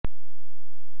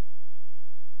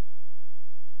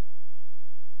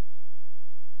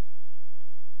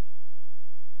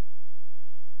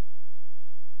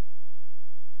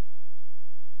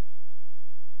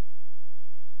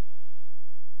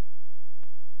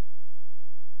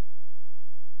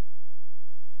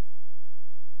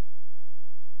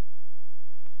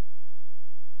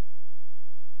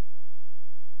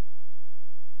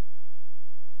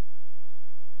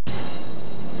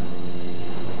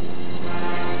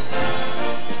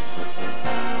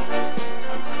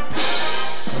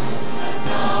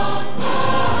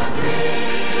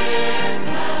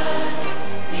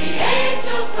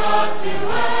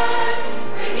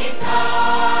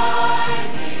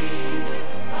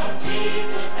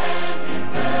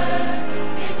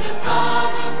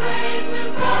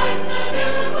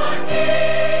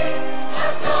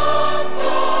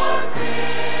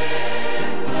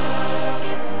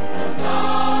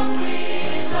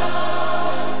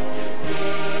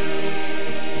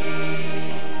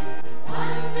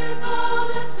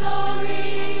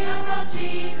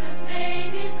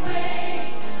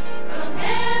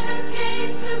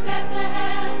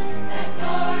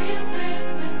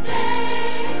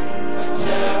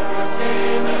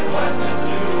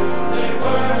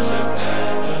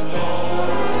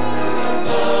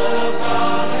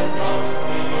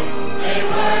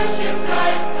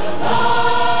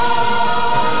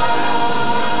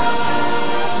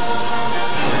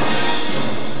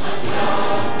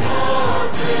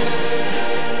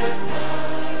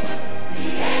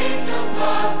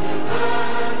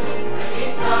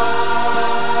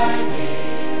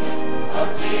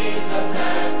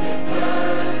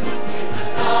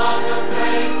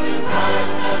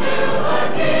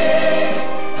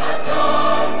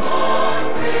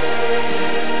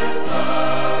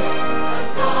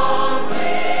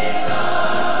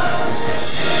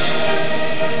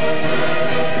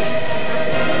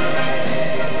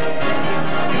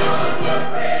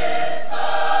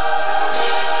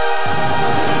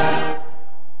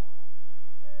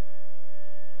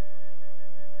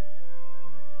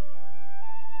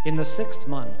the 6th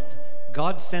month,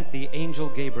 God sent the angel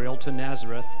Gabriel to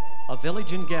Nazareth, a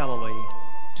village in Galilee,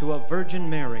 to a Virgin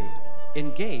Mary,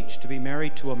 engaged to be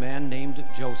married to a man named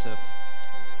Joseph.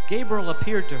 Gabriel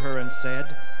appeared to her and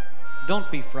said,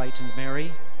 "Don't be frightened,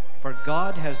 Mary, for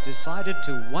God has decided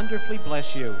to wonderfully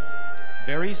bless you.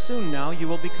 Very soon now you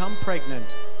will become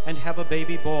pregnant and have a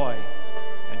baby boy,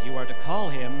 and you are to call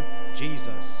him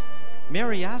Jesus."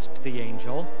 Mary asked the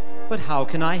angel, "But how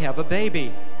can I have a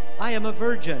baby? I am a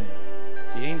virgin."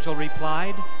 The angel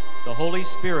replied, "The Holy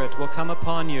Spirit will come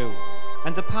upon you,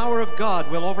 and the power of God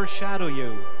will overshadow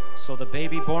you, so the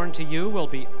baby born to you will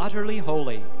be utterly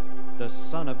holy, the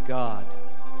Son of God."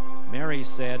 Mary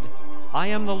said, "I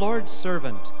am the Lord's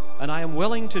servant, and I am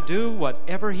willing to do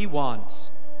whatever he wants.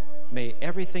 May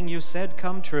everything you said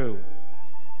come true."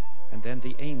 And then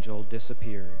the angel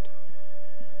disappeared.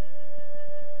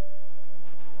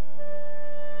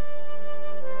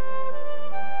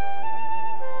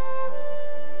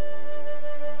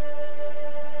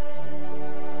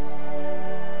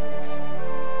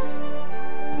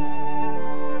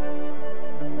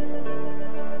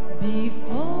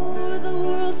 Before the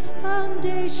world's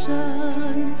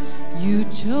foundation, you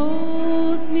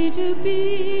chose me to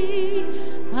be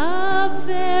a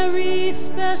very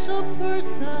special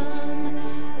person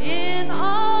in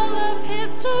all of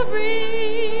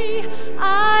history.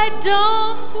 I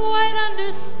don't quite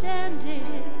understand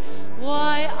it,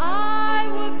 why I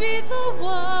would be the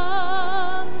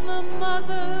one, the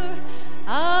mother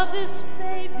of this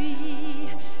baby,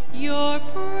 your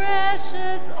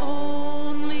precious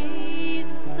only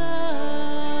son.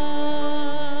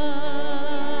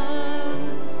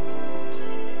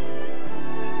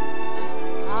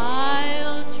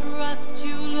 I'll trust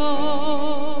you,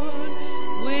 Lord,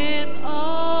 with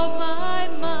all my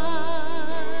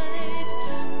might.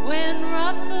 When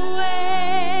rough the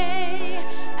way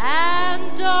and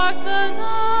dark the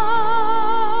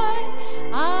night,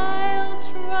 I'll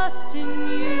trust in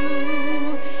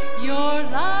you. Your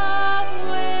love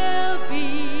will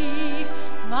be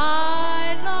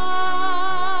my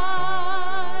light,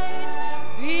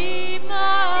 be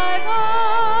my light.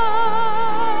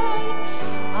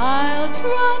 I'll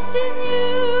trust in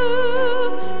you,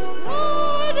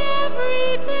 Lord,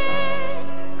 every day,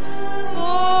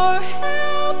 for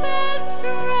help and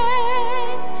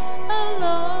strength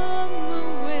along the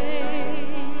way.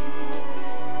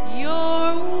 Your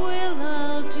will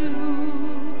I'll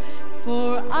do, for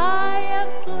I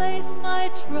have placed my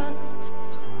trust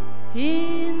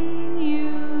in you.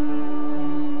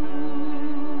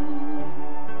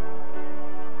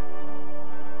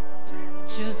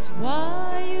 Just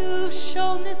why you've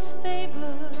shown this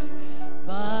favor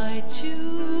by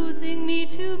choosing me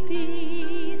to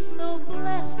be so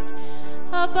blessed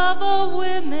above all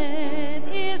women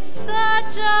is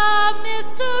such a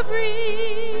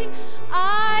mystery.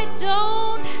 I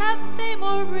don't have fame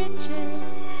or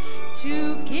riches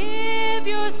to give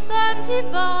your Son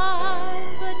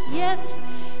divine, but yet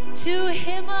to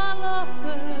him I'll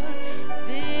offer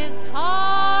this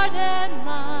heart and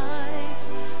life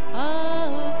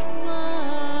of mine.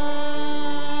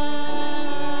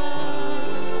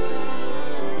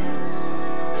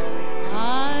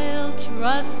 I'll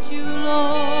trust you,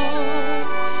 Lord,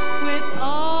 with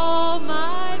all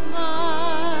my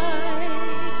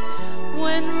might.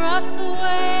 When rough the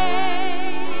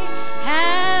way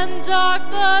and dark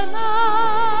the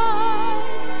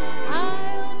night,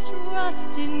 I'll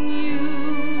trust in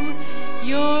you.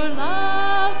 Your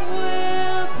love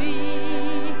will be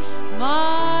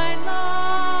my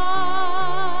light,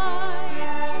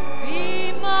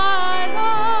 be my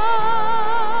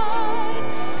light.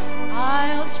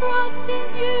 I'll trust in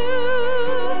you,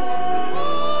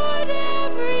 Lord,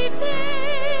 every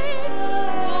day,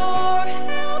 for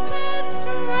help and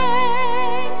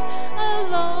strength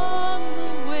along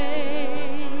the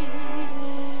way.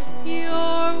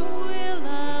 Your will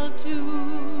I'll do,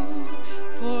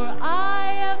 for I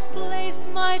have placed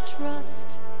my trust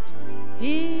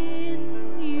in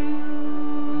you.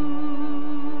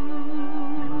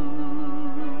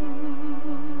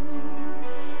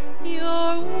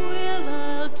 Your will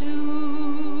I'll do,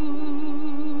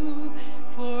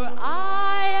 for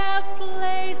I have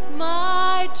placed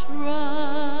my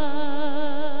trust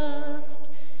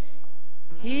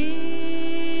in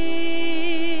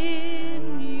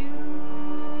you.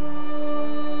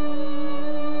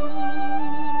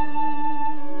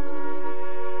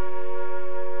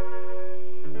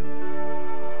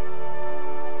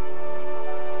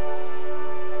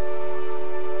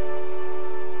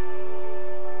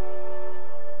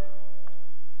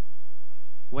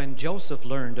 When Joseph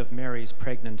learned of Mary's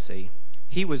pregnancy,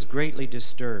 he was greatly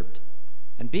disturbed,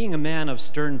 and being a man of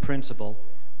stern principle,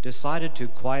 decided to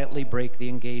quietly break the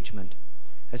engagement,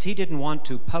 as he didn't want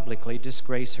to publicly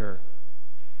disgrace her.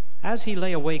 As he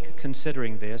lay awake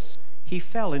considering this, he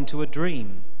fell into a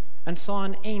dream and saw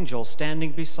an angel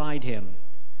standing beside him.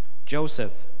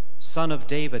 "Joseph, son of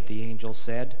David," the angel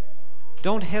said,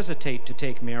 "don't hesitate to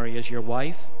take Mary as your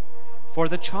wife, for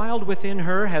the child within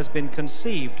her has been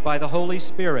conceived by the Holy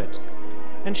Spirit,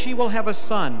 and she will have a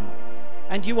son,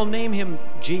 and you will name him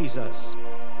Jesus,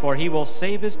 for he will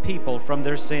save his people from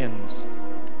their sins."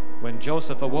 When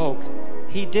Joseph awoke,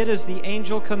 he did as the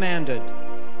angel commanded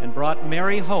and brought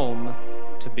Mary home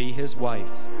to be his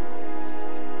wife.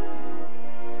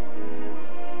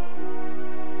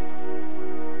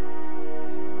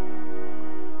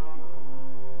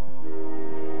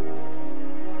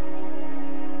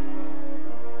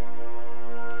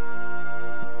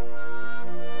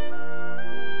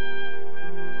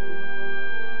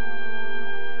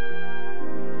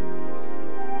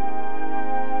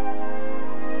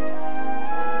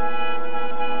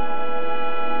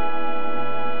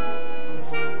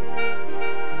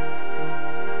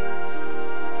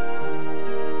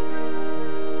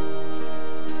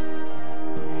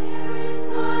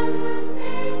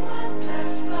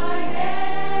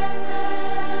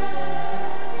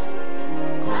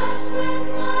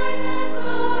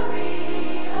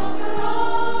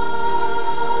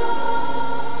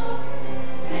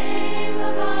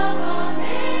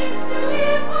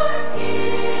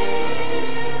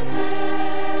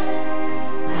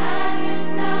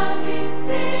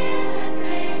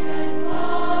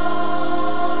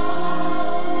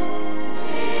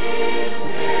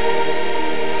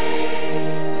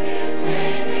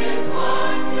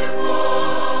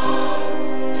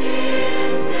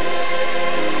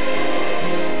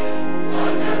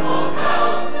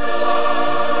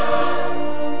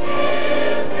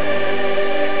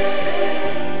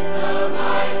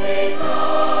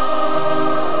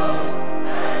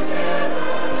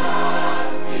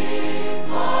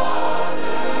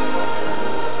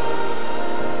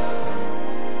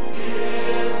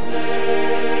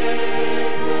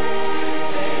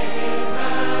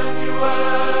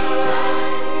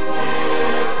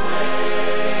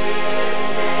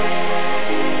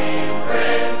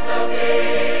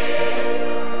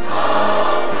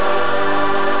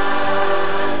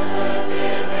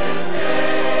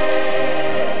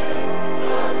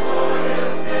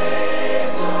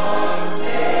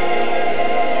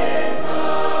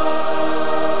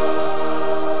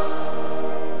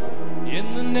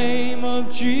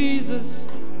 Jesus,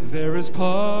 there is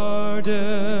pardon,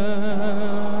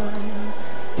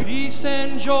 peace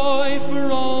and joy for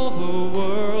all the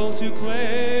world to claim.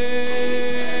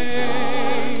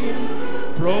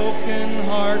 Broken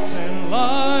hearts and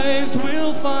lives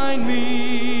will find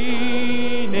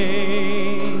meaning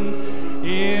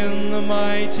in the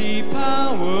mighty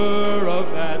power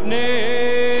of that name.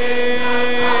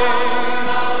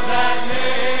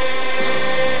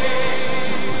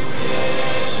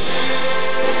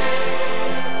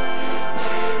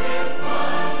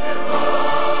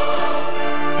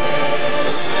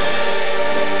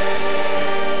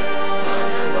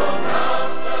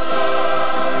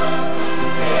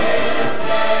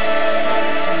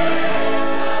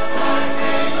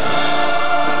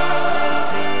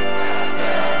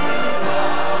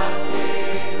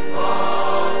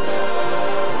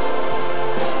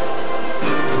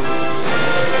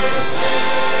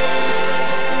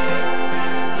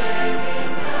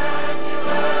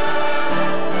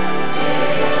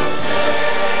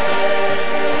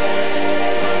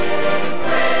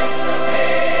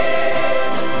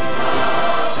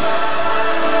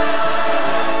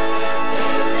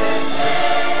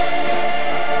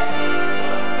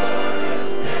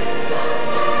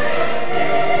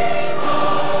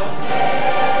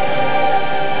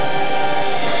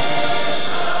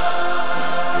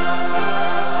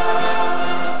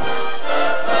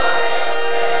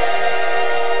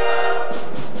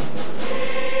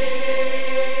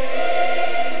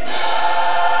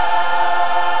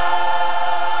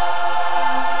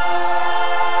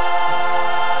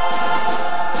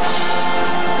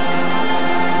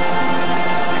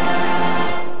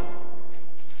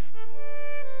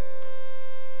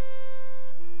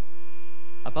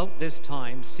 About this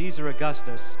time, Caesar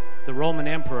Augustus, the Roman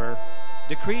emperor,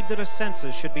 decreed that a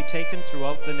census should be taken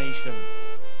throughout the nation.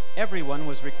 Everyone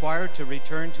was required to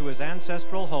return to his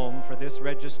ancestral home for this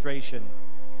registration.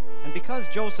 And because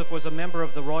Joseph was a member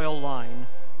of the royal line,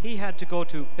 he had to go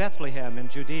to Bethlehem in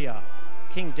Judea,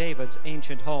 King David's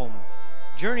ancient home,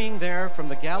 journeying there from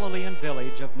the Galilean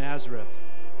village of Nazareth.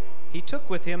 He took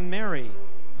with him Mary,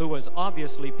 who was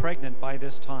obviously pregnant by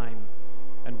this time.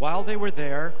 And while they were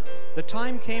there, the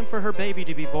time came for her baby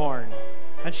to be born,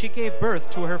 and she gave birth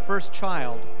to her first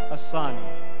child, a son.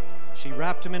 She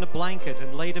wrapped him in a blanket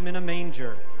and laid him in a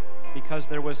manger, because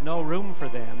there was no room for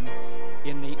them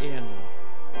in the inn.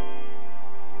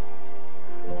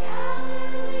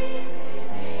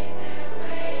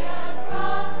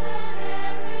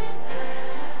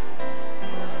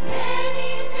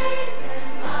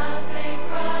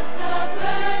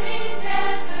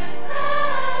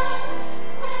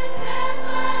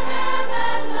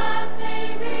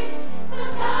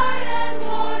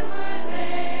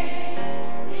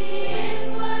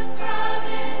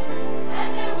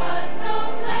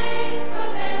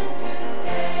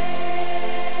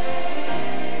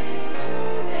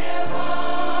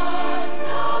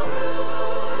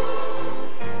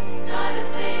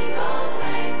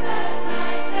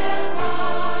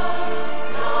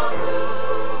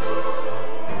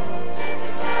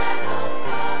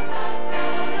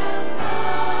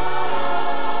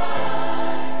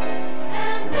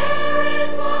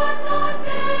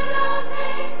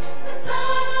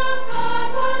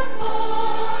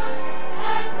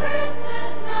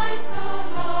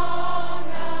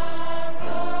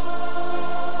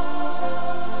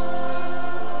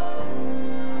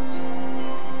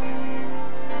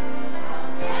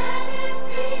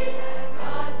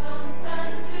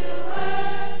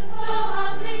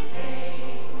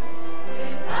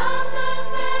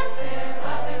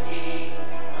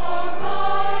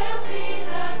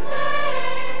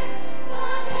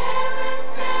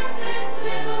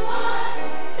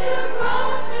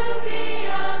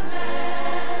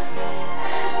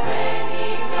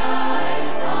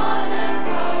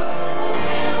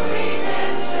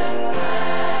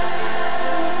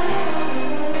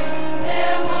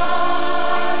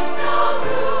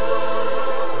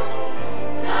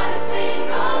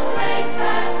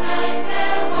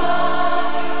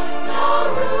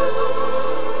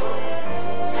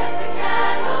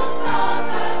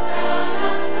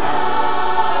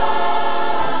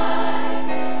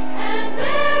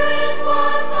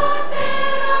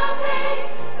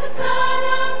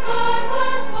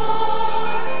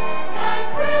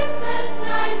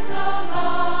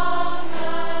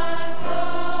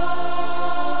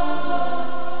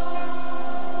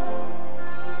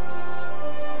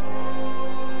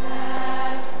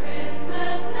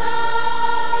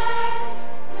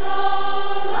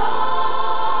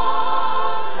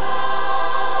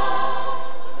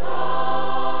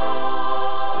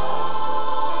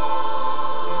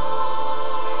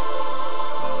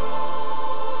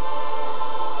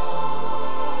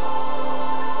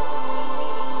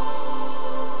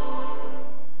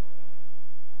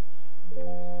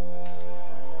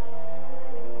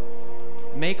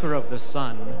 Maker of the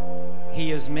sun,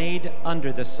 he is made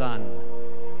under the sun.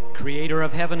 Creator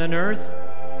of heaven and earth,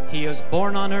 he is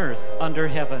born on earth under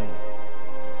heaven.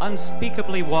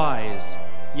 Unspeakably wise,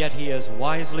 yet he is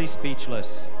wisely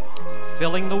speechless.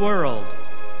 Filling the world,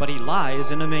 but he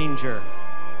lies in a manger.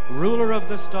 Ruler of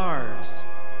the stars,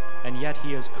 and yet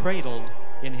he is cradled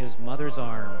in his mother's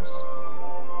arms.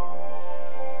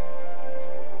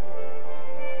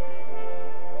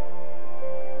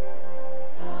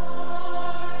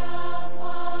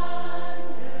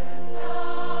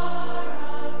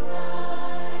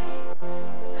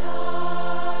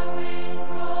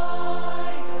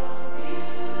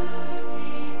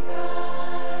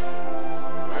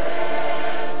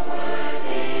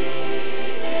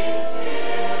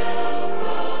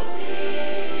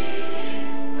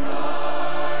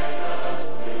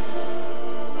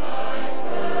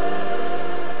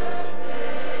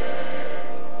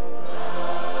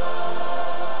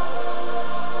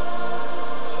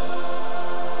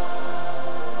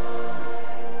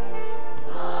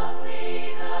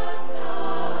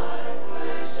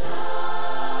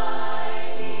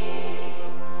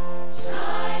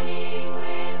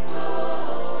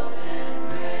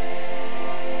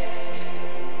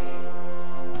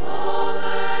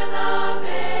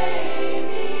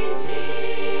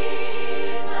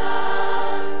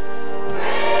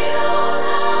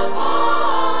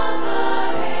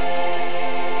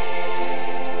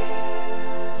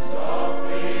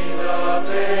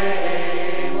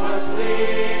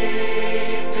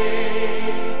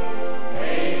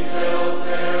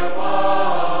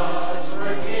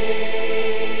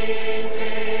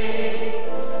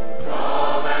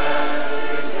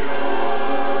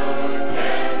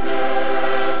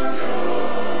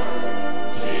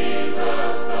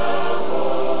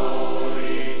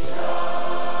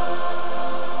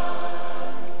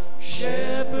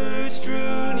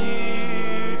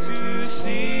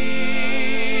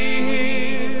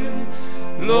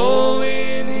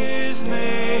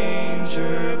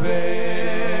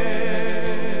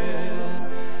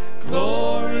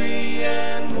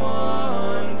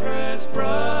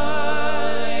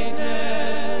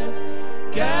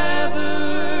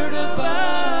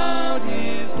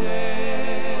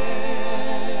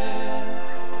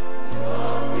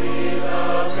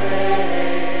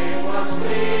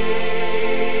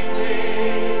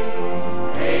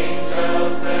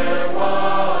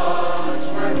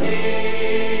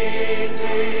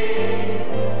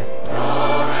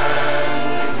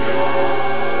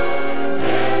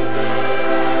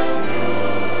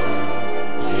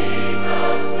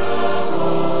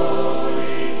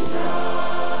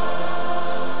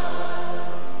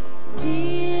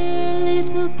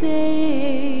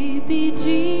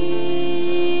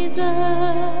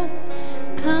 Jesus,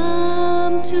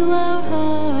 come to our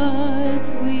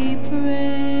hearts, we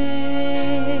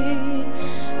pray.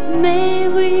 May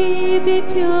we be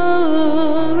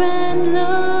pure and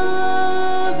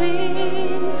loving.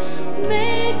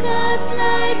 Make us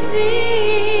like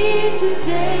thee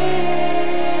today.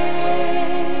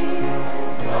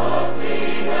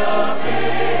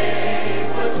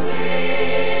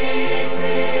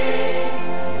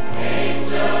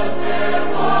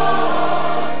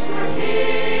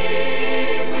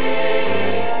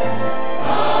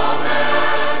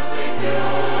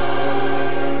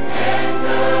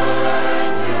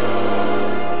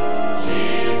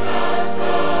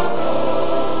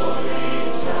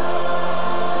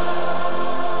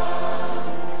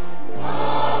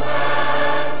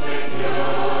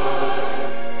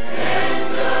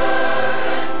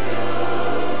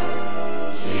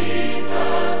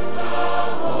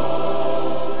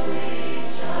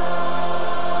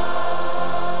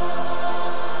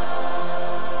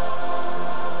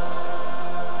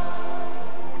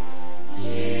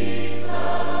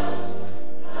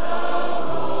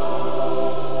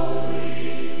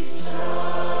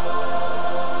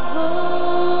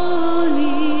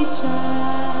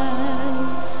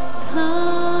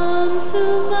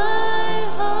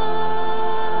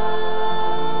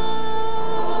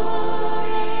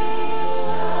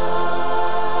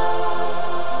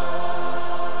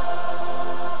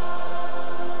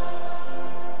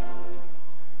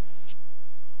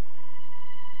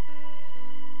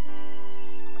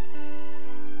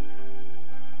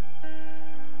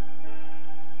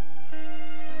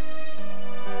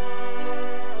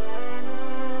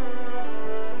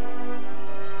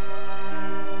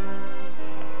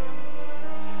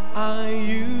 I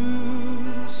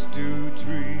used to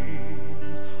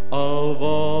dream of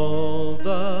all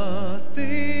the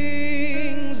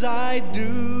things I'd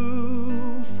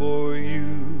do for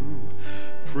you,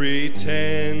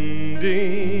 pretending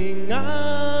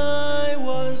I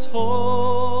was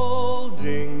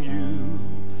holding you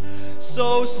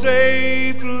so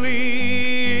safely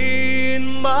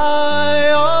in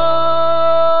my arms.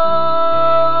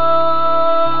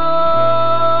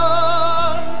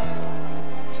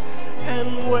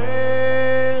 And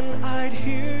when I'd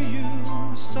hear you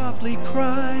softly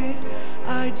cry,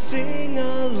 I'd sing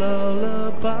a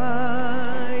lullaby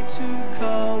to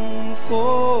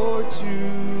comfort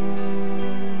you.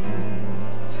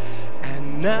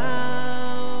 And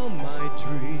now my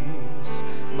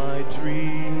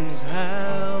dreams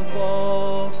have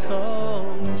all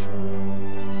come true.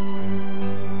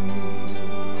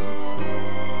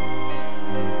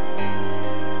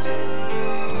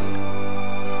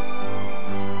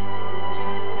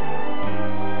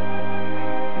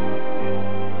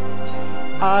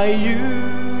 I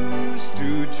used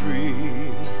to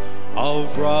dream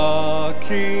of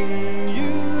rocking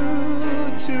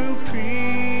you to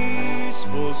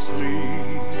peaceful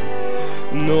sleep,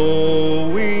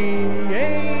 knowing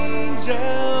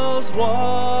angels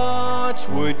watch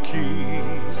would keep.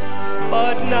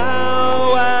 But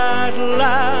now at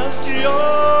last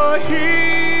you're here,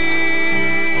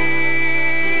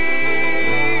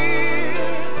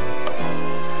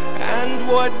 and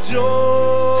what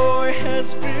joy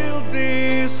has filled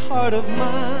this heart of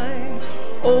mine.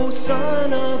 O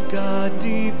Son of God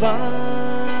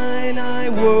divine, I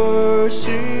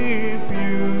worship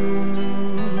you.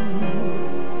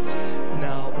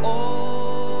 Now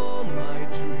all my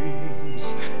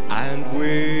dreams and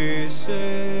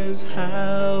wishes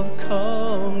have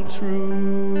come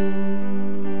true.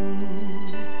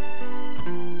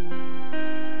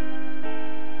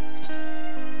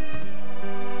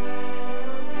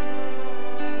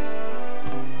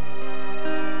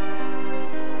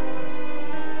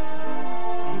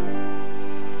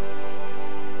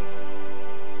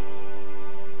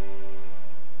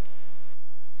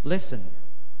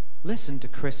 Listen to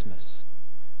Christmas.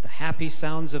 The happy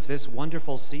sounds of this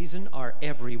wonderful season are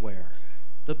everywhere.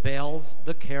 The bells,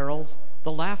 the carols,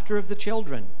 the laughter of the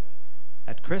children.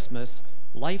 At Christmas,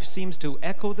 life seems to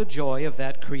echo the joy of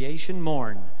that creation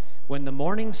morn, when the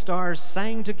morning stars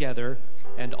sang together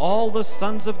and all the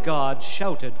sons of God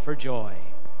shouted for joy.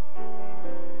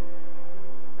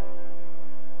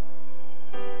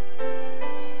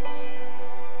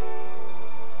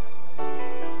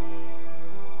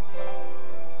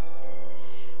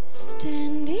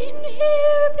 Standing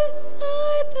here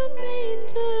beside the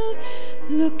manger,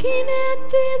 looking at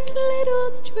this little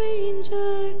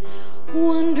stranger,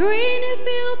 wondering if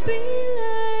he'll be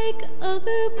like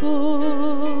other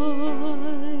boys.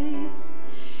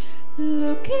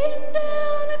 Looking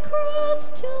down across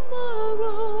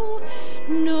tomorrow,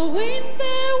 knowing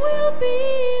there will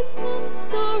be some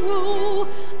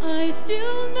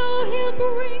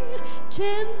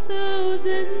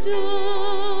joys,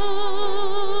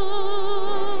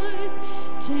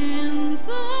 10,000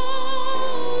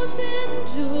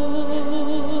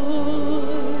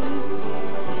 joys.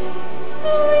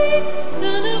 Sweet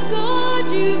Son of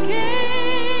God, you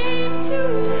came to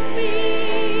me,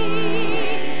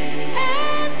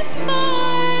 and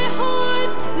my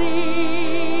heart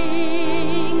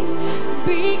sings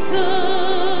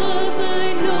because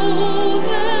I know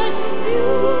that you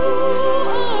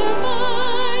are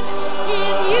mine.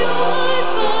 In you I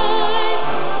find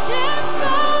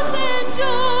 10,000 joys,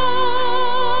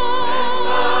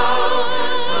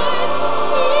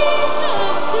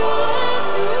 enough to last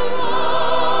through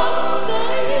all the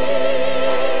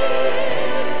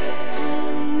years,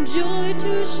 and joy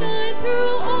to shine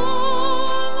through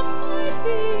all my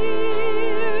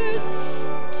tears.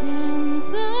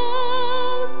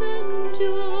 10,000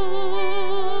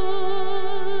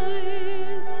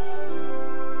 joys.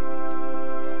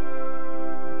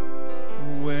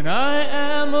 When I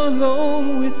am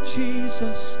alone with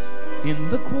Jesus, in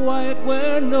the quiet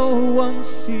where no one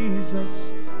sees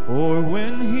us, or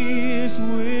when He is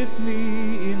with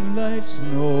me in life's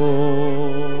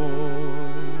noise.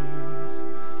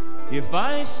 If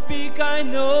I speak, I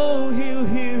know He'll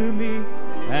hear me,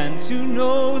 and to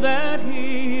know that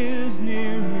He is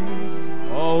near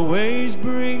me always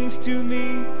brings to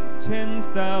me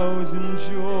 10,000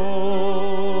 joys.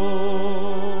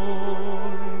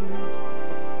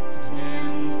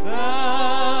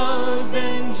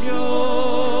 10,000 joys.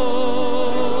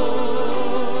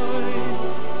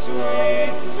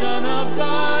 Sweet Son of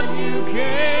God, you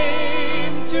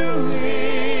came to me.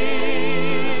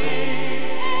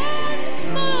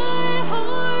 My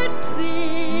heart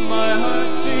sings. My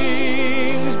heart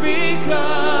sings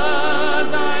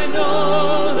because I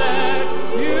know that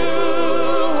you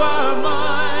are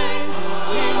mine.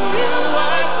 In you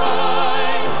I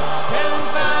find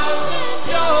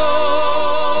 10,000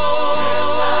 joys,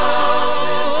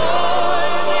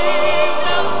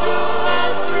 enough to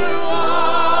last through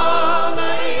all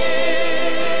the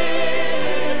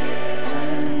years,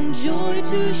 And joy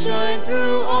to shine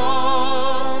through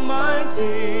all my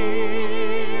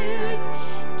tears.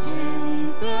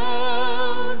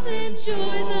 10,000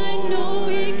 joys. I know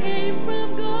He came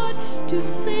from God to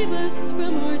save us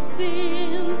from our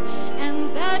sins, and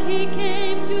that He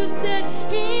came to set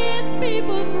His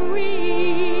people free.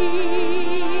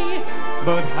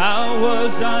 But how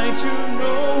was I to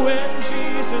know when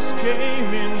Jesus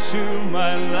came into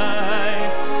my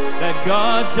life that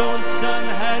God's own Son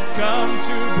had come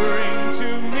to bring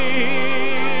to me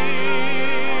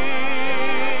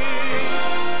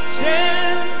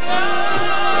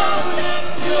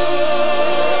 10,000 joys?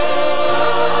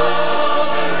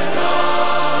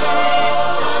 Sweet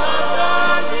Son of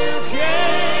God, you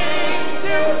came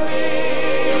to me.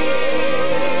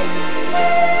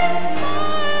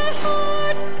 My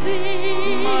heart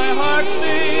sings. My heart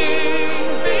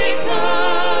sings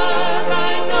because I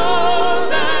know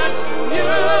that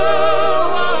you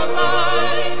are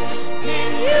mine.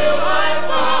 In you I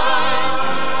find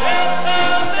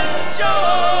 10,000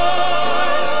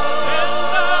 joys,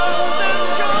 10,000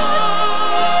 joys.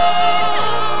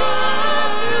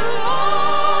 Through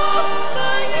all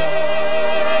the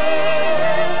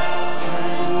years,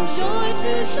 and joy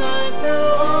to shine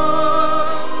through all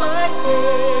my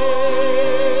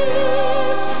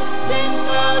tears.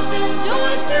 10,000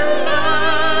 joys to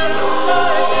last my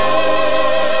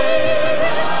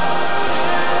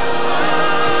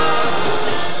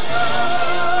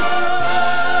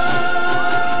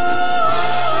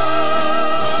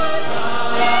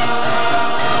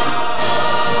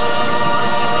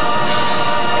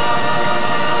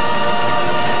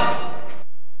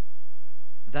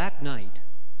That night,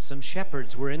 some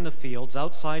shepherds were in the fields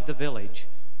outside the village,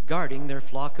 guarding their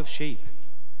flock of sheep.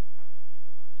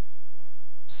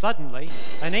 Suddenly,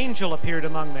 an angel appeared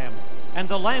among them, and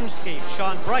the landscape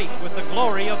shone bright with the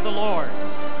glory of the Lord.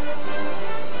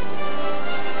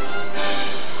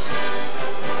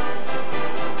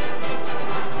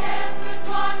 Shepherds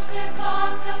watch their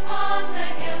flocks upon the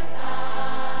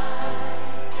hillside.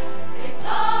 They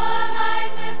saw a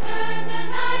light that turned the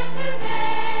night to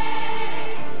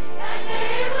day, and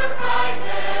they were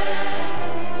frightened,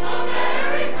 so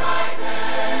very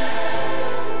frightened.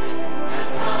 And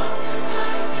from this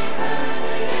night they heard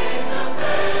the angel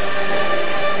say,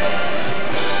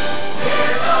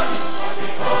 "Fear not, for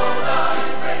behold,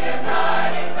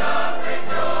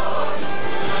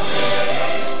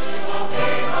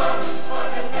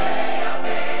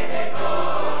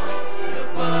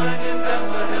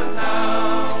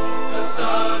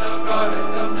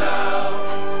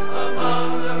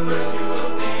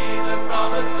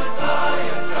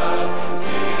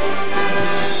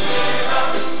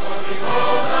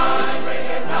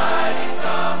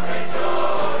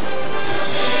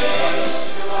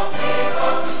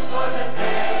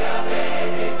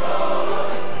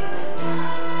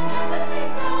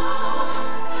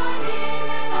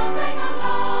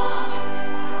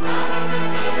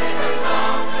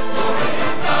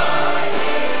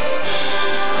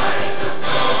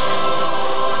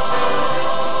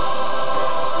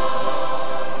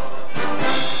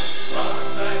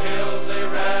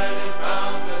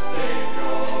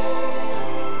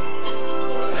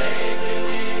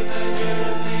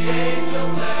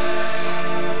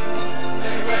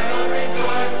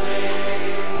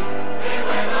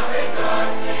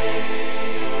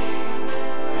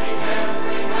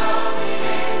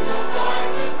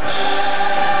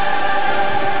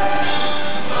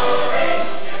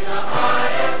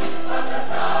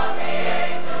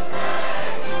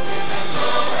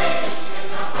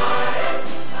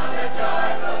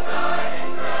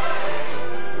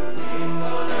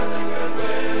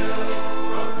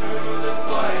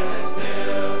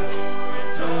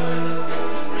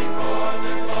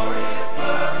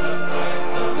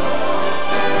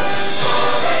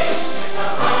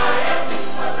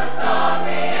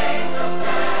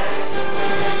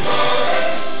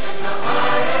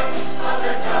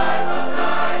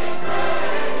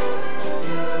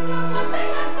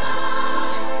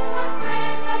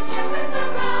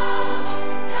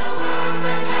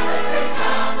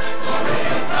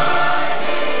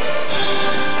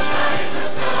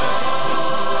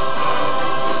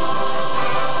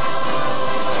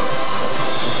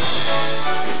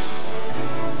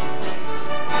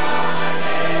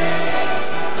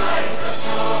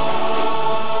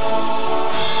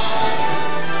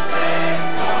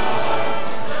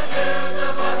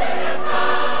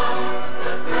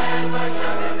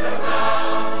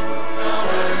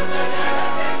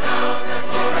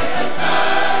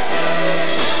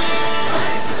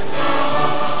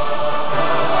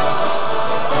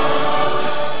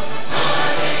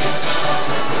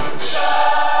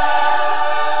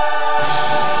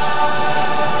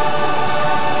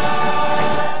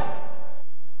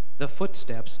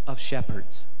 voice of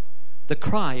shepherds, the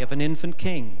cry of an infant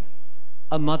king,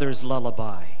 a mother's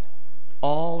lullaby.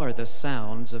 All are the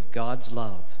sounds of God's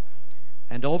love.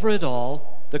 And over it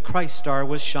all, the Christ star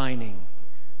was shining.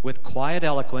 With quiet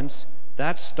eloquence,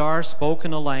 that star spoke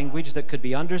in a language that could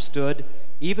be understood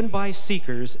even by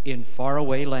seekers in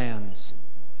faraway lands.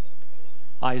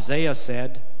 Isaiah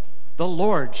said, "The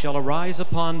Lord shall arise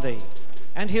upon thee,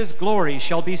 and his glory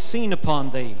shall be seen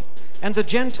upon thee, and the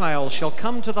Gentiles shall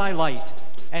come to thy light,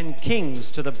 and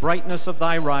kings to the brightness of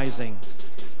thy rising."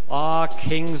 Ah,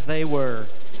 kings they were,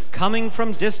 coming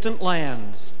from distant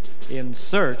lands in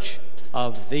search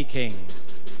of the King.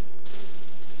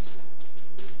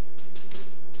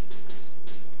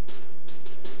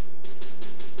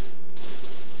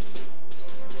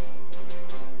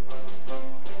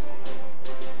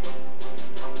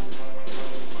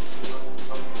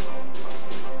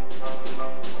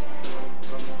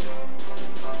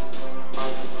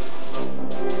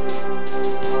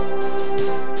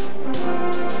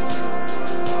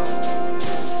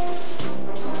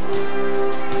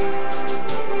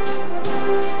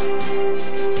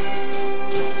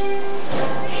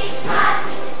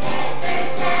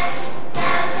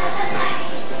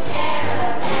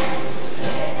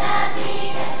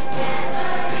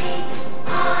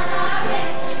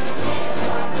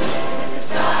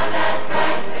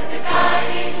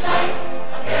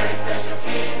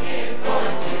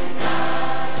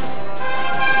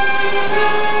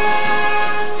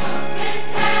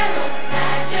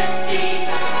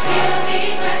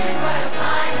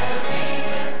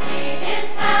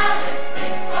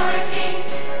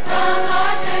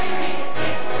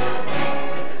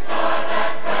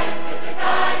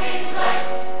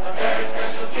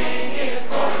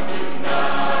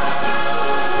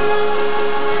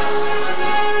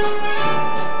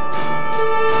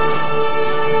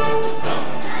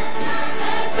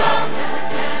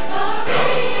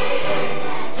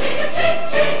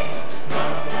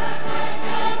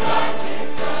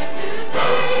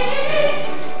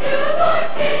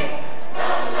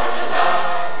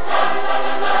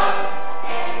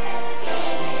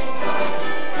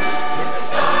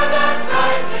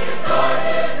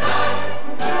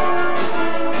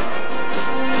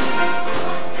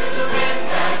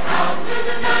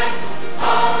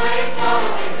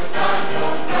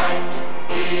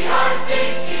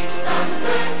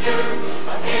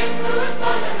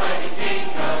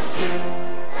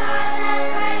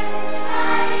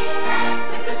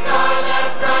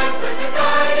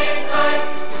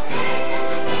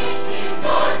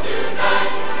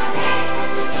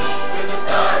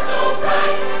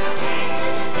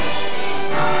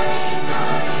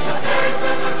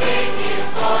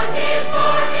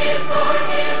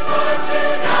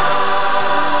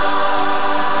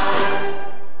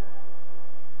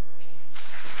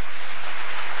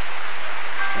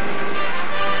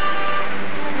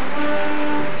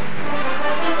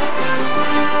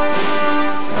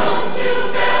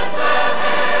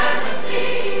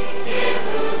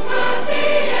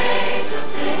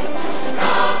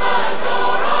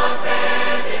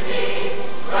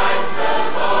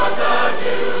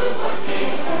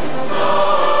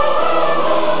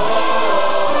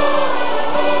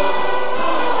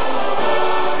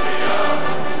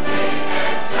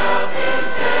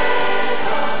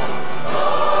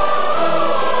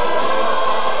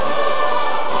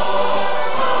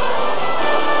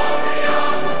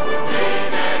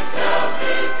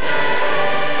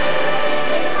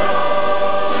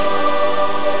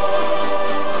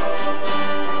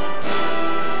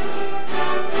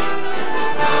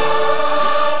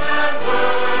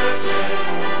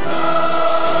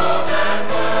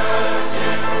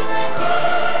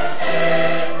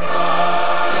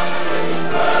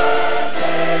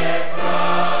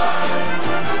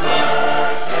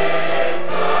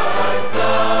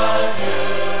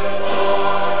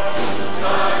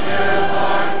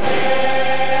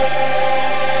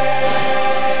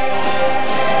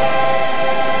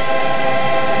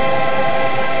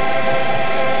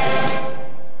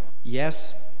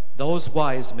 Those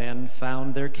wise men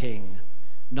found their king,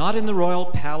 not in the royal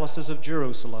palaces of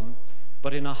Jerusalem,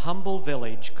 but in a humble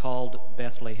village called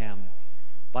Bethlehem.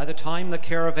 By the time the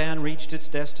caravan reached its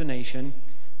destination,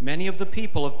 many of the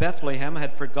people of Bethlehem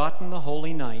had forgotten the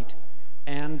holy night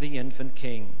and the infant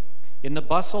king. In the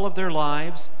bustle of their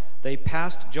lives, they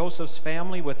passed Joseph's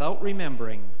family without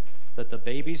remembering that the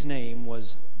baby's name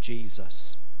was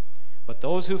Jesus. But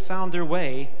those who found their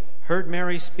way heard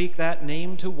Mary speak that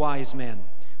name to wise men,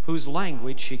 whose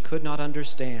language she could not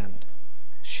understand.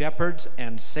 Shepherds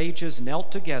and sages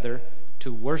knelt together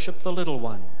to worship the little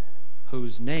one,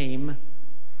 whose name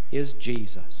is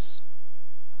Jesus.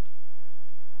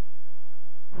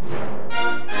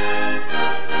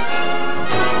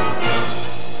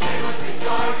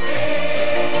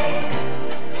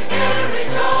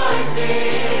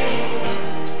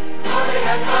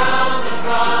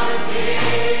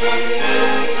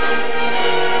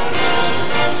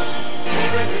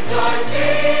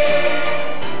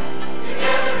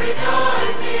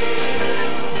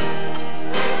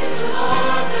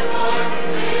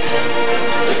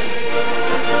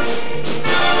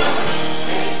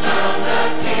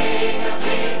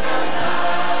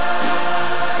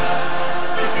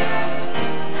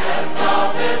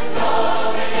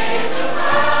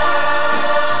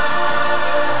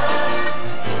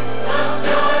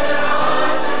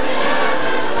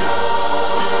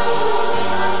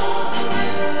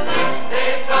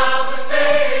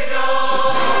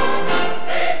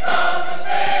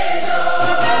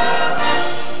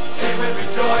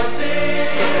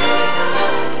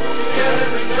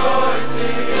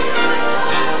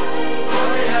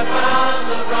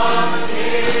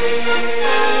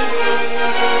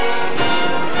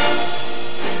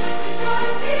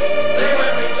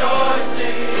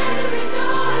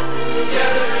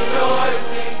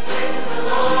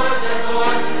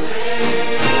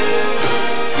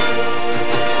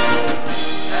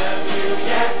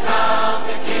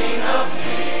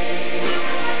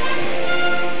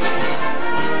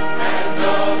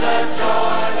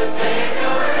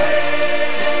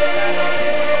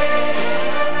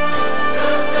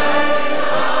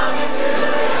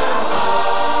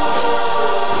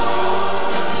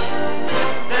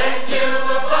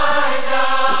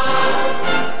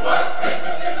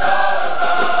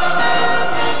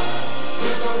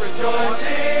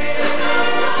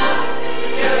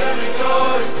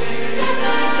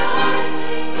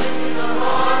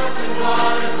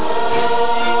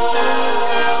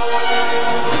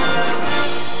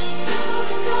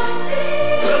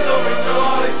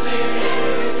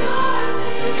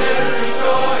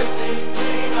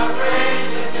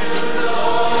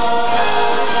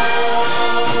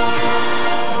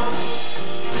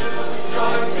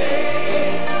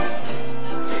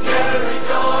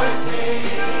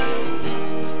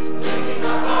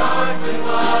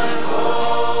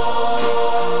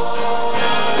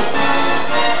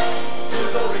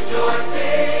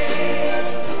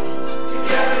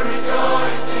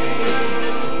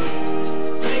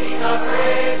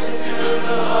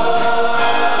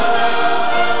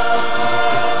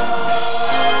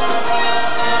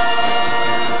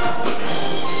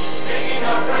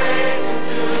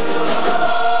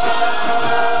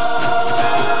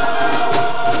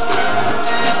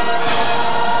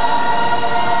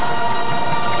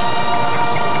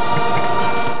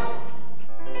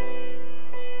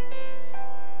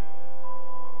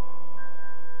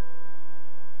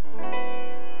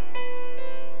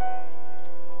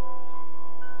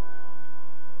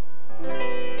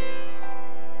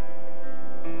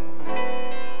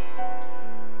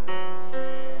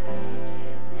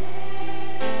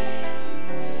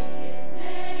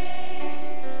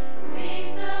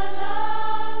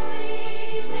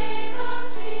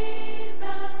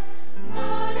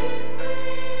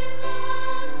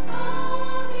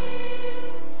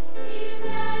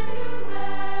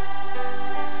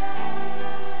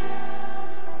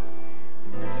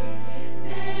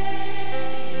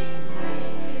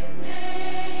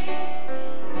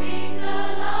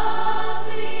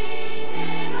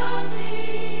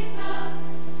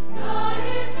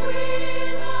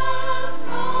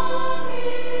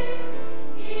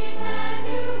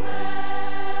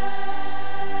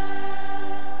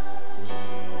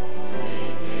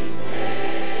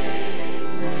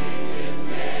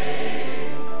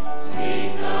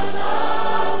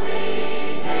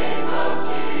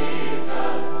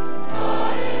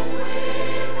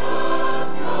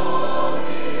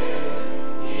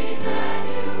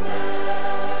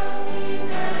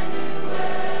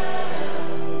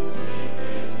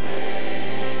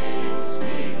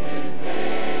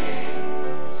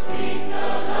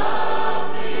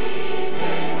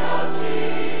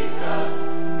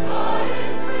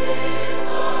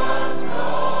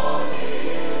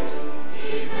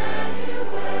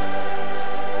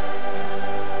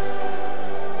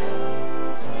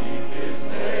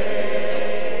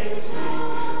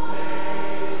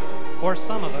 For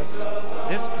some of us,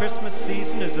 this Christmas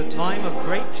season is a time of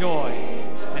great joy,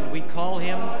 and we call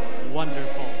him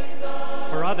wonderful.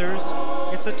 For others,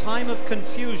 it's a time of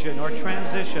confusion or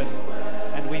transition,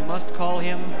 and we must call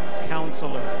him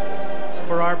Counselor.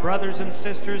 For our brothers and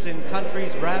sisters in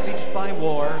countries ravaged by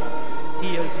war,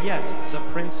 he is yet the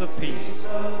Prince of Peace.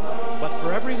 But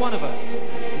for every one of us,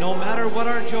 no matter what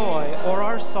our joy or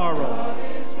our sorrow,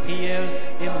 he is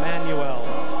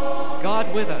Emmanuel,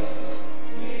 God with us.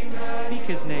 Speak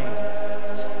his name.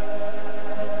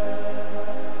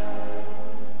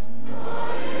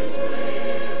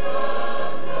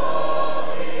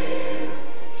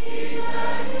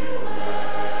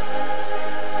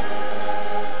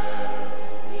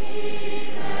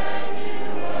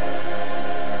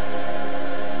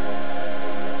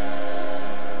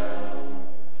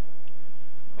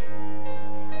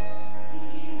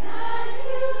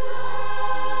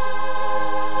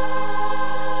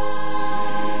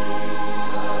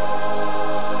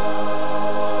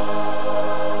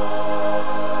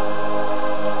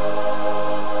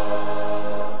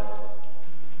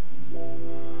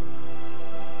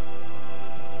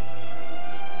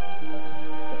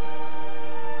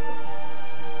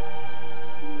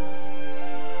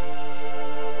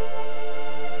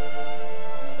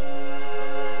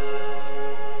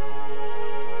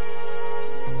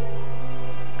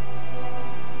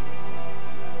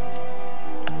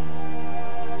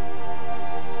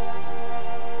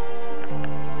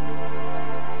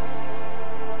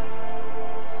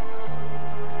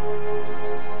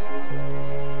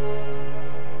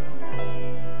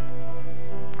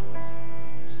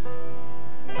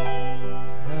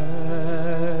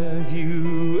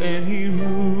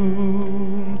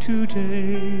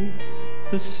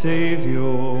 The Savior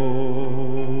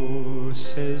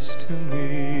says to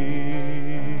me,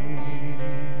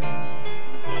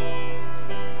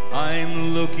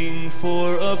 I'm looking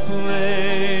for a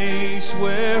place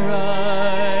where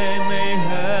I may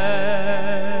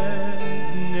have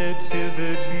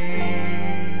nativity.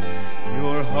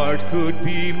 Your heart could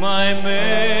be my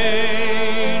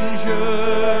manger,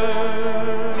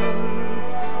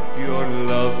 your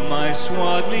love my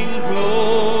swaddling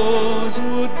clothes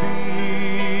would be.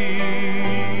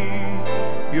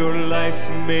 Your life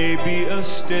may be a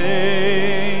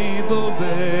stable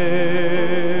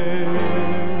bed,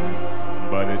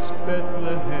 but it's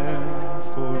Bethlehem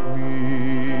for me.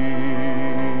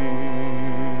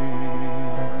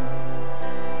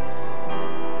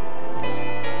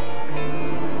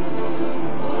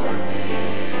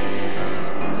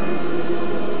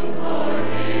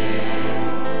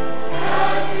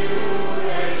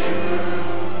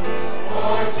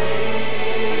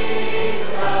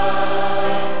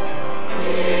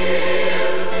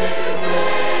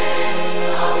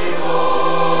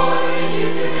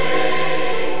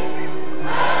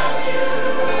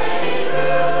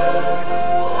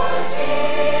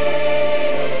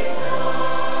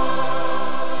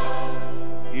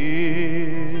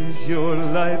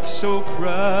 So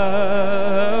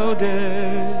crowded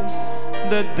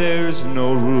that there's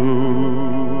no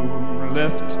room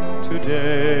left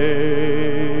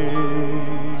today,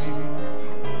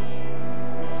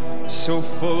 so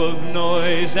full of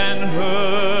noise and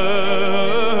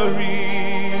hurry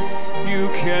you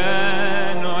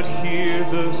cannot hear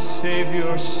the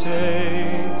Savior say,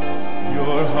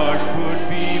 your heart could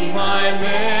be my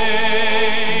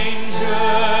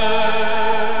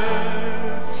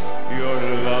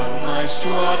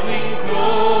swaddling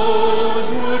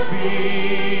clothes would be.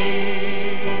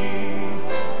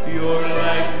 Your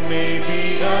life may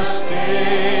be a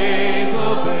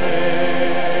stable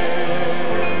bed,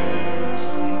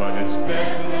 but it's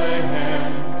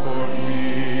Bethlehem for me.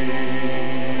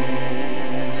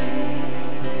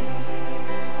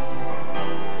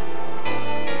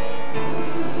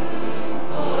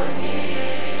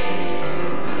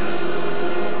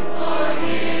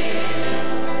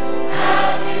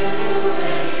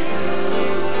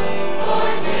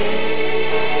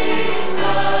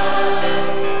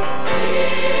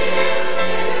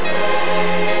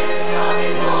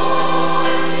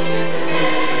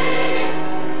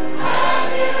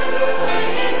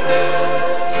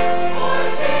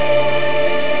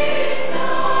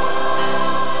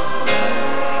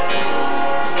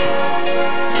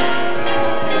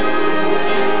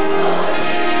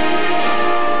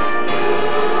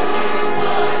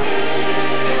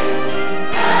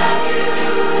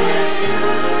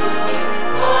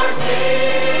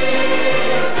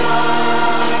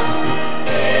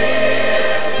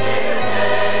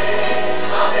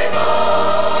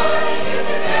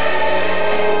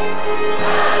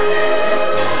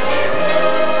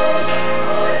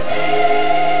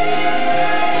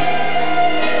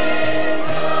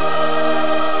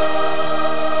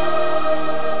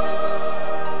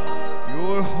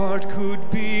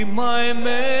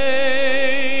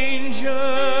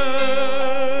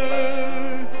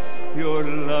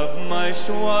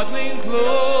 Swaddling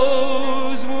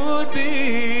clothes would be.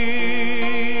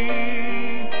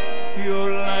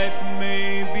 Your life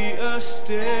may be a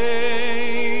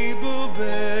stable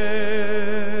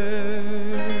bed,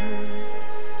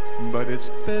 it's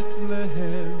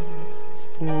Bethlehem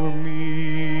for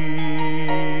me.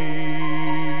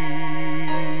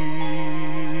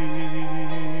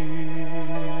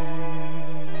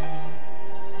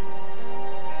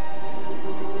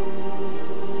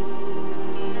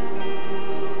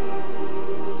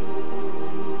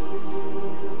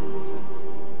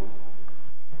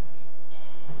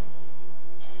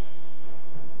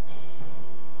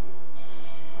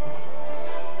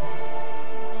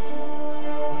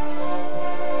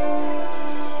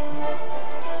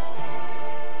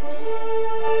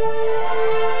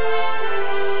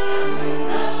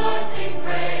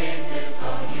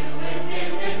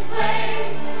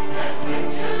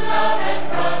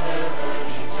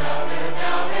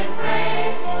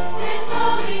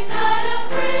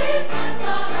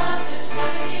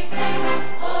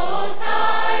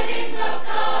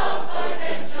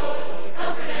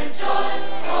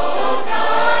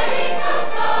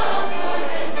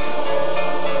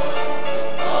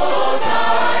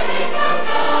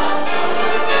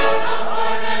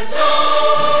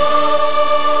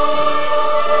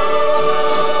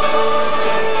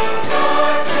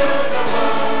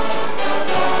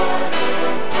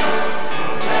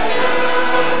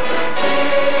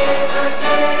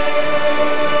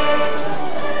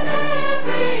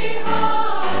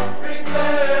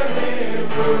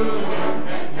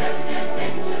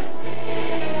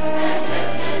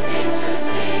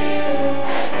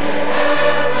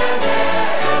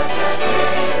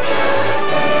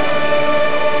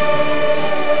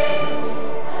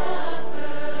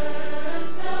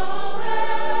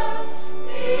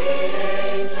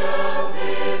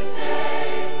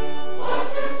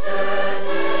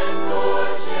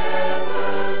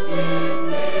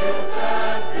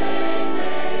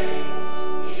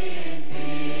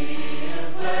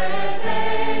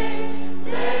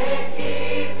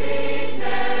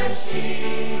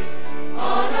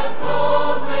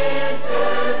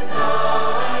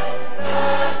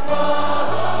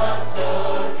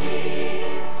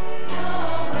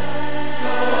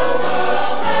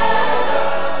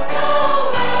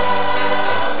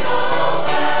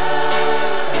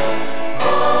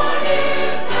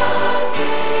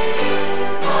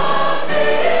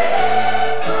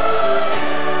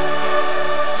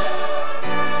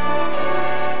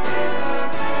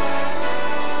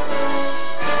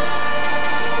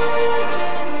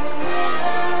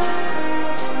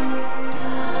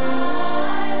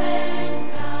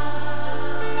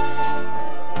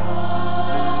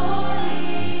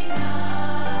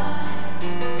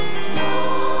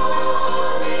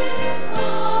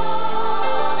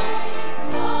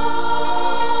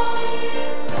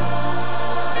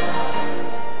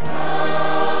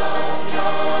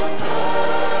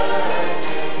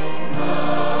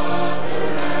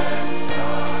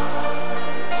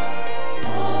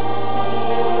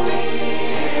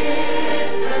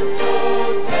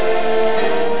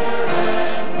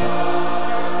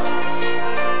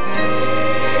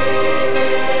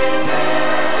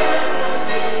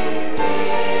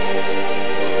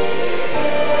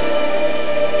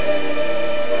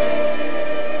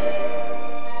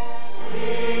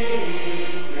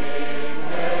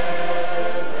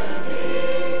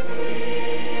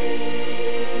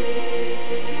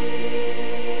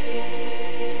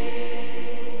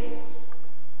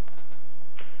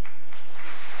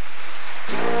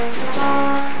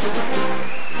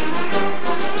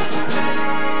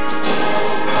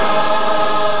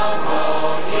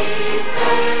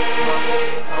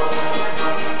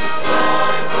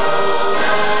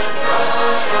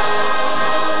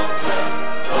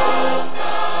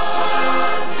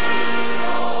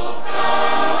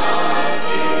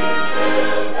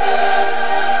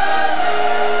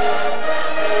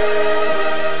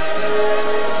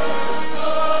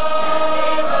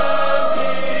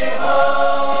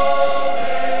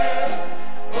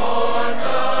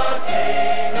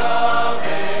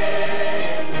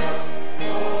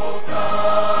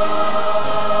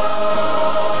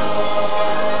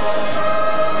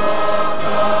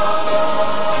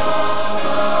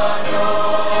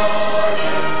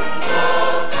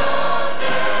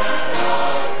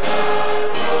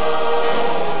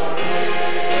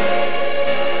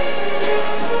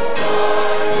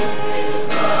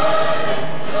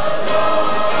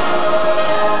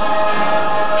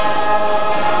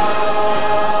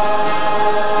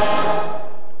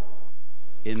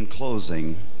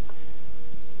 closing,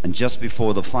 and just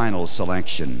before the final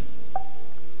selection,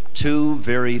 two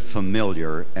very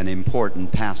familiar and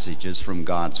important passages from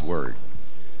God's Word.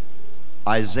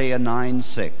 Isaiah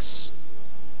 9:6,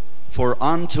 "For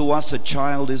unto us a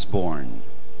child is born,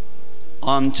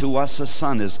 unto us a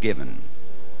son is given,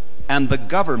 and the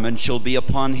government shall be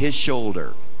upon his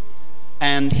shoulder.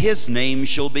 And his name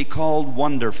shall be called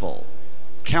Wonderful,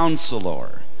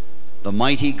 Counselor, the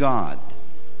Mighty God,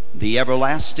 the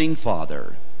Everlasting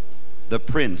Father, the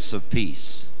Prince of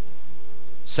Peace.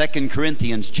 2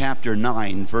 Corinthians chapter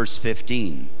 9, verse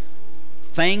 15.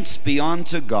 Thanks be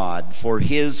unto God for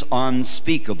his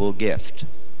unspeakable gift.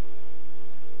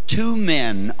 Two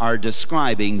men are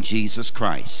describing Jesus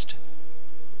Christ.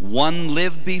 One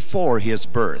lived before his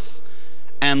birth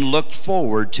and looked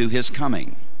forward to his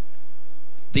coming.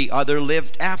 The other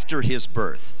lived after his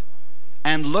birth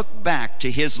and looked back to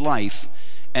his life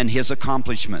and his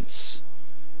accomplishments.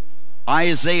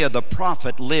 Isaiah the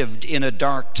prophet lived in a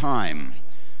dark time,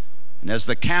 and as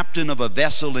the captain of a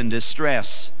vessel in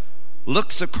distress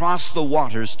looks across the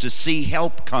waters to see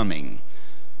help coming,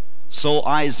 so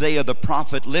Isaiah the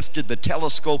prophet lifted the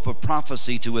telescope of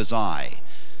prophecy to his eye,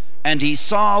 and he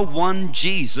saw one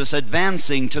Jesus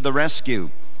advancing to the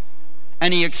rescue.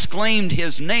 And he exclaimed,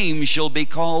 his name shall be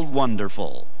called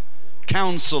Wonderful,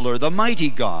 Counselor, the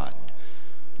Mighty God,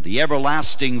 the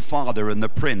Everlasting Father, and the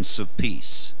Prince of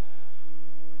Peace.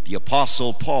 The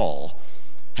Apostle Paul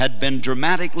had been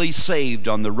dramatically saved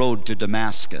on the road to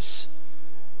Damascus.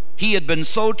 He had been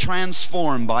so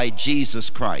transformed by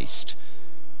Jesus Christ,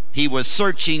 he was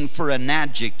searching for an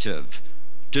adjective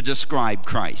to describe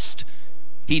Christ.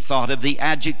 He thought of the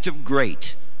adjective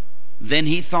great. Then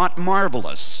he thought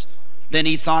marvelous. Then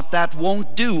he thought that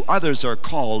won't do. Others are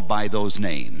called by those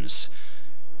names.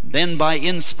 Then by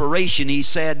inspiration he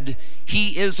said,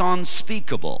 he is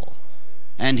unspeakable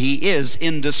and he is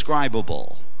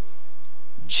indescribable.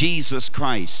 Jesus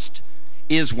Christ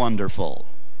is wonderful,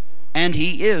 and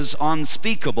he is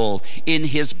unspeakable in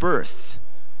his birth.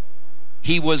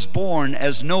 He was born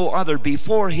as no other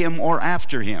before him or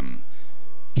after him.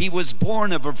 He was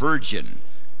born of a virgin.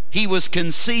 He was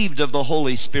conceived of the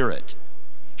Holy Spirit.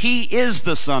 He is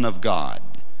the Son of God.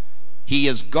 He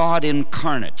is God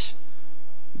incarnate,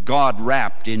 God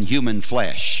wrapped in human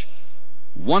flesh,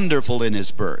 wonderful in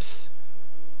his birth.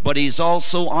 But he's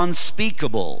also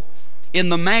unspeakable in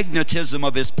the magnetism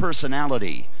of his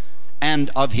personality and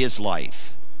of his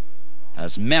life.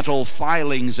 As metal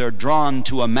filings are drawn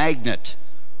to a magnet,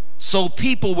 so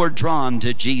people were drawn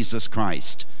to Jesus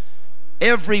Christ.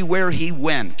 Everywhere he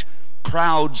went,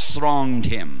 crowds thronged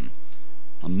him.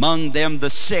 Among them the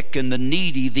sick and the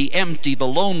needy, the empty, the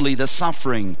lonely, the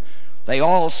suffering. They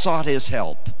all sought his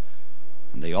help,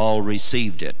 and they all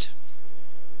received it.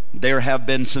 There have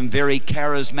been some very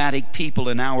charismatic people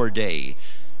in our day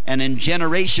and in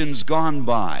generations gone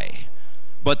by,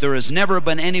 but there has never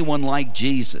been anyone like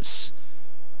Jesus.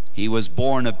 He was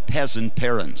born of peasant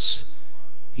parents.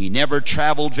 He never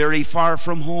traveled very far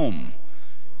from home.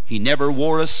 He never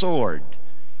wore a sword.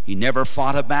 He never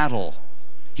fought a battle.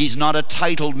 He's not a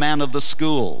titled man of the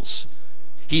schools.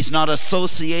 He's not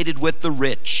associated with the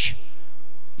rich.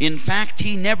 In fact,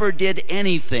 he never did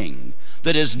anything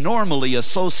that is normally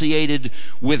associated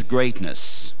with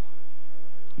greatness.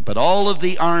 But all of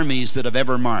the armies that have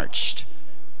ever marched,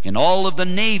 and all of the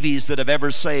navies that have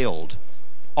ever sailed,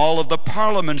 all of the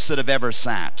parliaments that have ever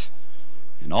sat,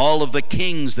 and all of the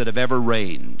kings that have ever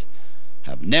reigned,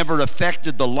 have never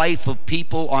affected the life of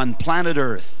people on planet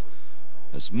Earth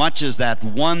as much as that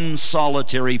one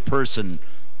solitary person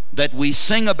that we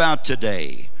sing about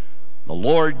today, the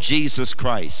Lord Jesus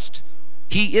Christ.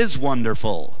 He is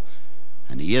wonderful,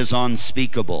 and he is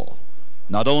unspeakable,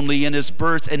 not only in his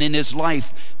birth and in his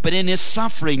life, but in his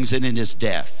sufferings and in his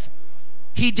death.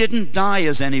 He didn't die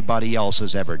as anybody else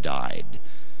has ever died.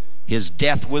 His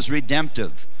death was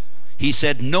redemptive. He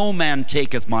said, no man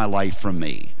taketh my life from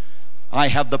me. I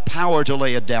have the power to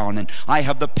lay it down, and I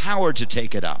have the power to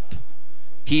take it up.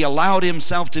 He allowed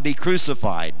himself to be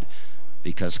crucified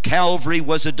because Calvary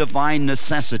was a divine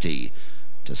necessity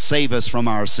to save us from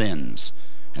our sins.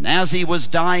 And as he was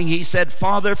dying, he said,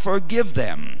 Father, forgive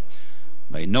them.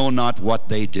 They know not what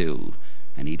they do.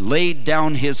 And he laid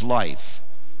down his life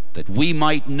that we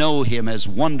might know him as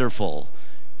wonderful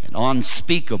and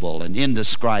unspeakable and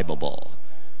indescribable.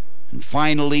 And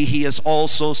finally, he is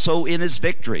also so in his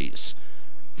victories.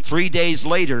 3 days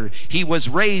later, he was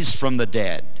raised from the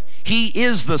dead. He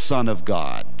is the Son of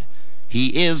God.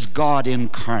 He is God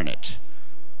incarnate.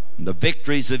 The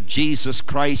victories of Jesus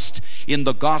Christ in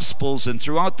the Gospels and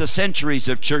throughout the centuries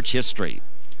of church history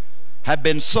have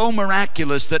been so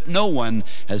miraculous that no one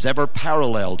has ever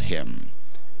paralleled him.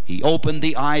 He opened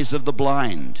the eyes of the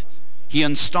blind. He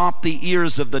unstopped the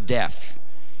ears of the deaf.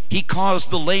 He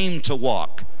caused the lame to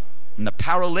walk and the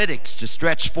paralytics to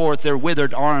stretch forth their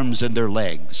withered arms and their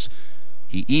legs.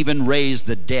 He even raised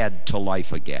the dead to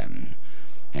life again.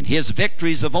 And his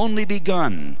victories have only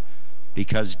begun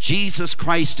because Jesus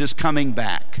Christ is coming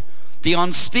back, the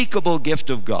unspeakable gift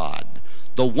of God,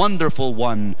 the wonderful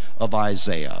one of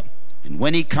Isaiah. And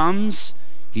when he comes,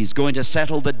 he's going to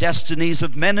settle the destinies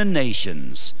of men and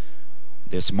nations,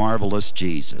 this marvelous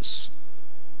Jesus,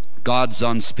 God's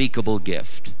unspeakable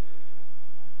gift.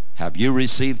 Have you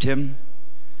received him?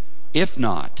 If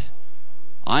not,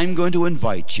 I'm going to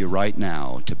invite you right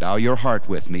now to bow your heart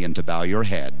with me and to bow your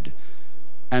head,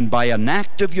 and by an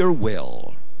act of your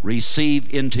will,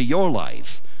 receive into your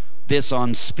life this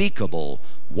unspeakable,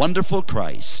 wonderful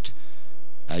Christ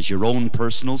as your own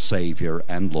personal Savior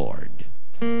and Lord.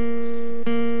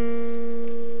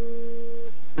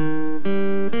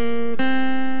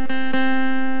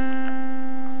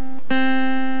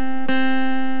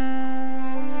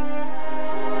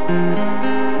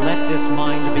 Let this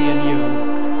mind be in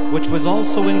you, which was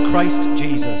also in Christ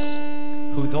Jesus,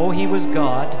 who, though he was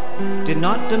God, did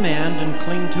not demand and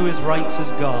cling to his rights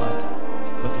as God,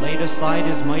 but laid aside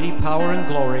his mighty power and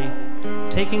glory,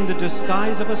 taking the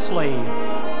disguise of a slave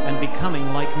and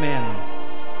becoming like men.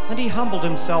 And he humbled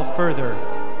himself further,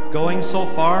 going so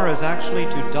far as actually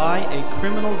to die a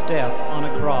criminal's death on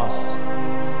a cross.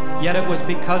 Yet it was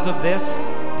because of this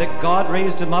that God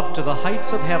raised him up to the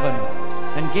heights of heaven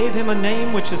and gave him a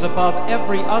name which is above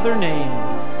every other name,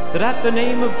 that at the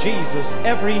name of Jesus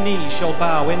every knee shall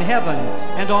bow in heaven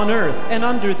and on earth and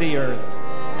under the earth,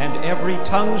 and every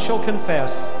tongue shall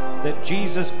confess that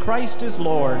Jesus Christ is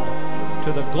Lord,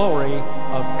 to the glory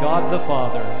of God the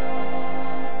Father.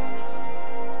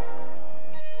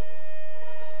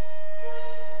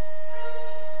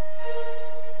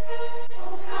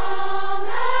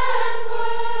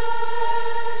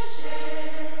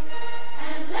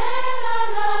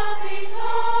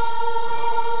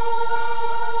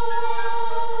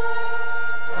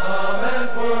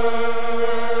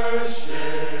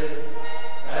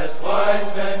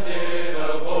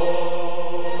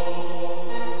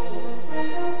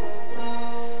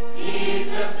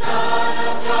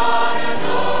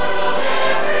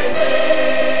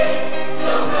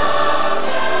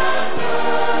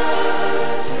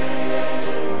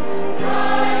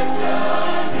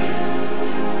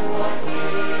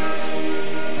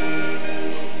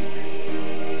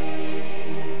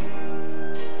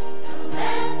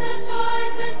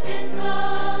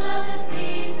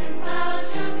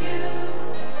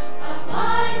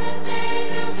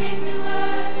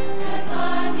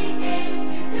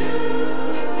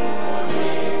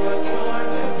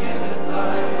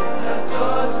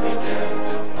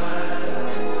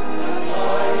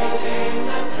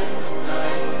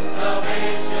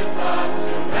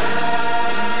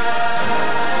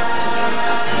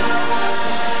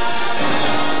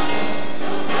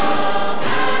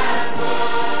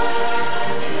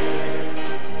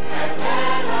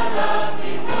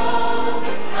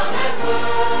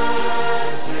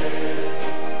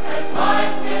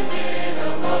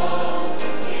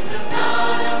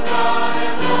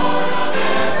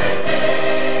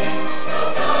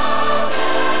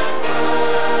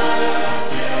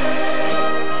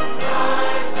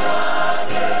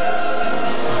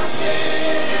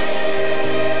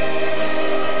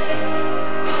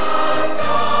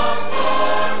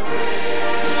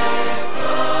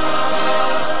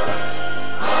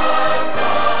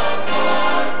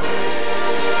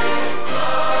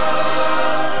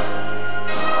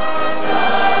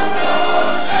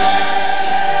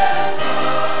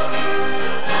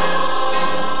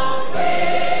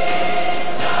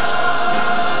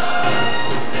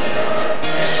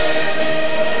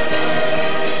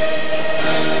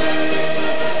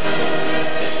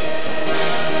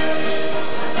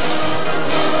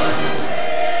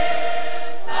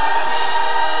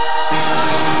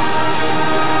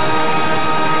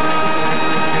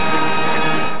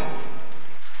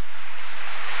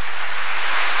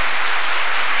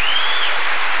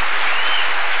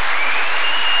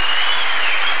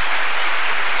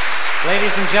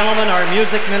 Ladies and gentlemen, our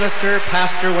music minister,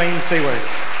 Pastor Wayne Seward.